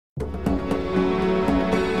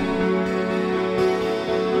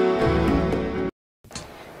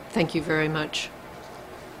Thank you very much.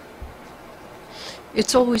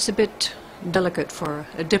 It's always a bit delicate for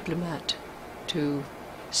a diplomat to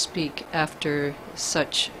speak after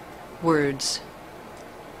such words.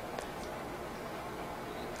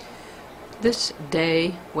 This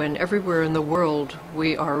day, when everywhere in the world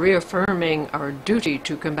we are reaffirming our duty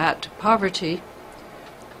to combat poverty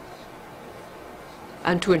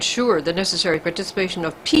and to ensure the necessary participation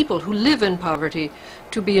of people who live in poverty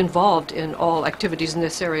to be involved in all activities in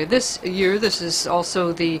this area. This year, this is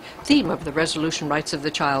also the theme of the resolution Rights of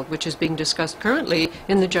the Child, which is being discussed currently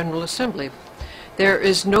in the General Assembly. There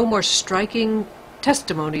is no more striking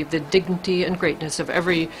testimony of the dignity and greatness of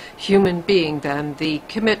every human being than the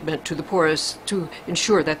commitment to the poorest to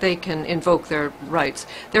ensure that they can invoke their rights.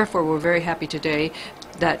 Therefore, we're very happy today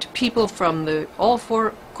that people from all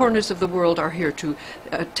four corners of the world are here to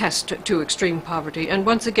attest to extreme poverty. And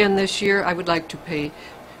once again this year, I would like to pay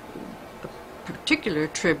a particular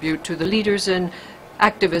tribute to the leaders and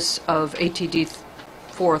activists of ATD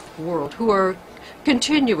Fourth World, who are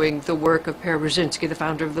continuing the work of Per Brzezinski, the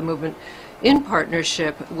founder of the movement, in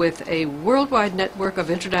partnership with a worldwide network of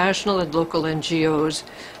international and local NGOs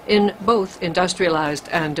in both industrialized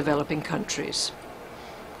and developing countries.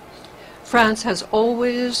 France has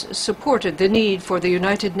always supported the need for the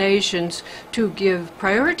United Nations to give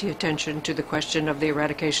priority attention to the question of the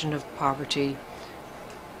eradication of poverty,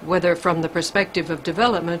 whether from the perspective of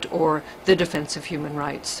development or the defense of human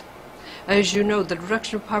rights. As you know, the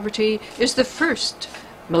reduction of poverty is the first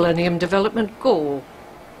Millennium Development Goal.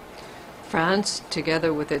 France,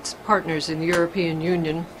 together with its partners in the European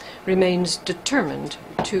Union, remains determined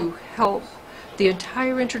to help the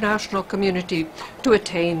entire international community to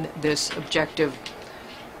attain this objective.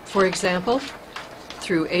 For example,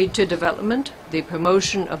 through aid to development, the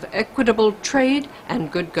promotion of equitable trade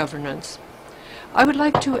and good governance. I would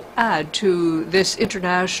like to add to this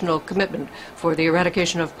international commitment for the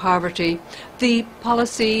eradication of poverty the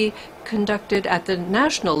policy conducted at the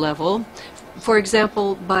national level, for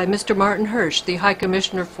example, by Mr. Martin Hirsch, the High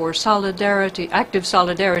Commissioner for Solidarity, Active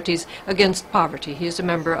Solidarities Against Poverty. He is a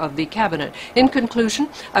member of the Cabinet. In conclusion,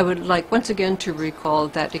 I would like once again to recall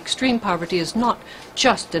that extreme poverty is not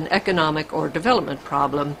just an economic or development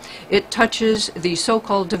problem. It touches the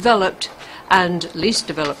so-called developed and least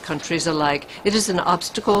developed countries alike. It is an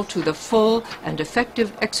obstacle to the full and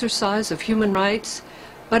effective exercise of human rights,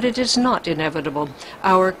 but it is not inevitable.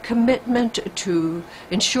 Our commitment to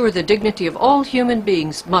ensure the dignity of all human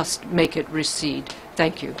beings must make it recede.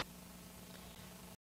 Thank you.